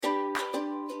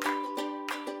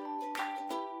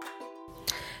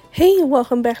Hey,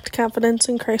 welcome back to Confidence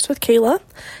in Christ with Kayla.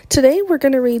 Today we're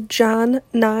going to read John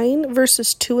 9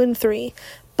 verses 2 and 3.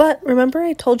 But remember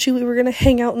I told you we were going to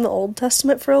hang out in the Old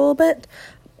Testament for a little bit?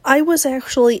 I was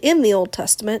actually in the Old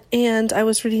Testament and I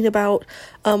was reading about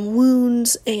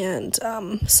wounds and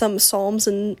some psalms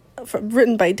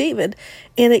written by David,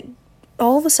 and it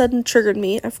all of a sudden triggered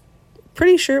me. I'm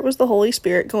pretty sure it was the Holy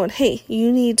Spirit going, hey,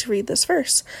 you need to read this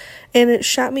verse. And it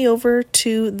shot me over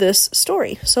to this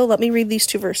story. So let me read these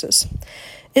two verses.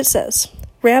 It says,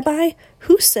 Rabbi,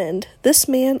 who sinned, this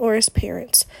man or his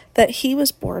parents, that he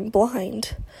was born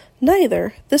blind?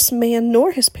 Neither this man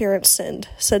nor his parents sinned,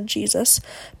 said Jesus,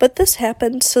 but this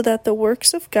happened so that the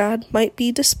works of God might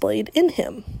be displayed in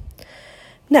him.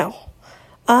 Now,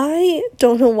 I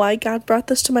don't know why God brought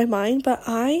this to my mind, but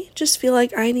I just feel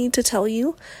like I need to tell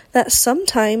you that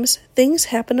sometimes things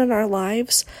happen in our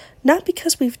lives not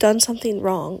because we've done something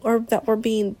wrong or that we're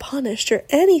being punished or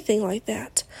anything like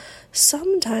that.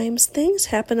 Sometimes things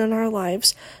happen in our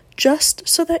lives just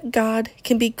so that God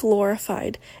can be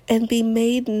glorified and be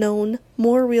made known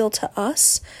more real to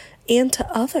us and to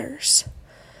others.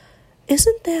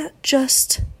 Isn't that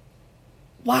just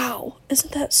wow?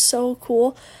 Isn't that so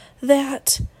cool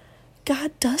that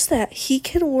God does that? He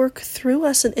can work through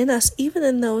us and in us, even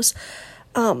in those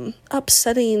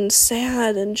upsetting,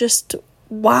 sad, and just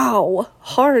wow,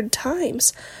 hard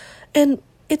times. And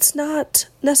it's not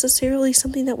necessarily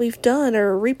something that we've done or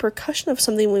a repercussion of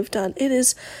something we've done. It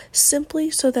is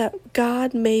simply so that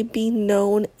God may be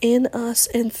known in us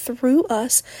and through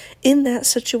us in that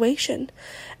situation.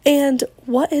 And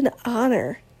what an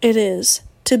honor it is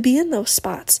to be in those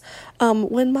spots.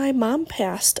 When my mom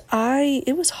passed,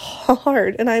 it was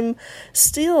hard, and I'm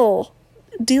still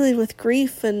dealing with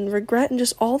grief and regret and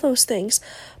just all those things.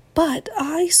 But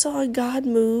I saw God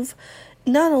move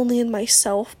not only in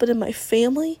myself, but in my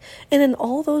family and in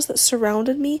all those that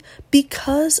surrounded me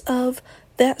because of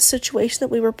that situation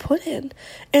that we were put in.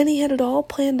 And he had it all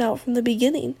planned out from the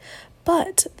beginning.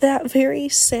 But that very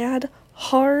sad,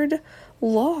 hard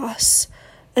loss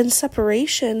and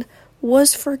separation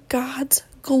was for God's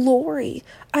glory.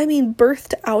 I mean,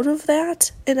 birthed out of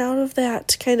that and out of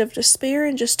that kind of despair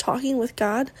and just talking with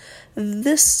God,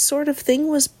 this sort of thing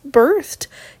was birthed.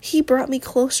 He brought me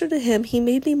closer to him. He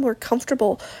made me more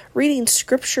comfortable reading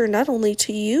scripture, not only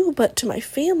to you, but to my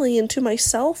family and to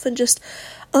myself, and just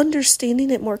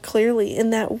understanding it more clearly.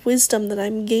 And that wisdom that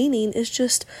I'm gaining is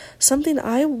just something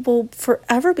I will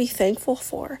forever be thankful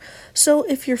for. So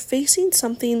if you're facing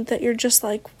something that you're just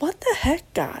like, what the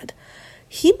heck, God?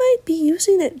 He might be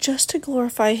using it just to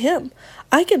glorify him.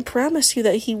 I can promise you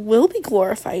that he will be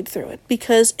glorified through it,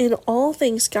 because in all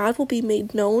things God will be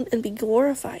made known and be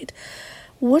glorified.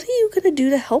 What are you going to do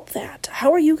to help that?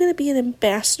 How are you going to be an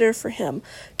ambassador for him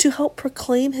to help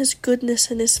proclaim his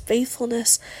goodness and his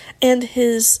faithfulness and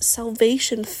his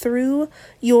salvation through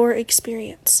your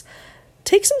experience?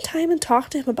 Take some time and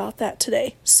talk to him about that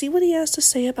today. See what he has to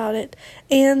say about it,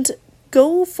 and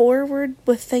go forward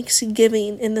with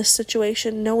thanksgiving in this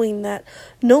situation, knowing that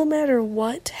no matter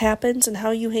what happens and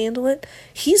how you handle it,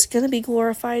 he's going to be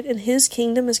glorified and his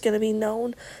kingdom is going to be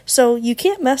known. So you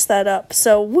can't mess that up.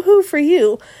 So woohoo for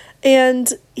you.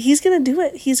 And he's going to do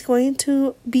it. He's going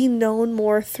to be known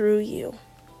more through you.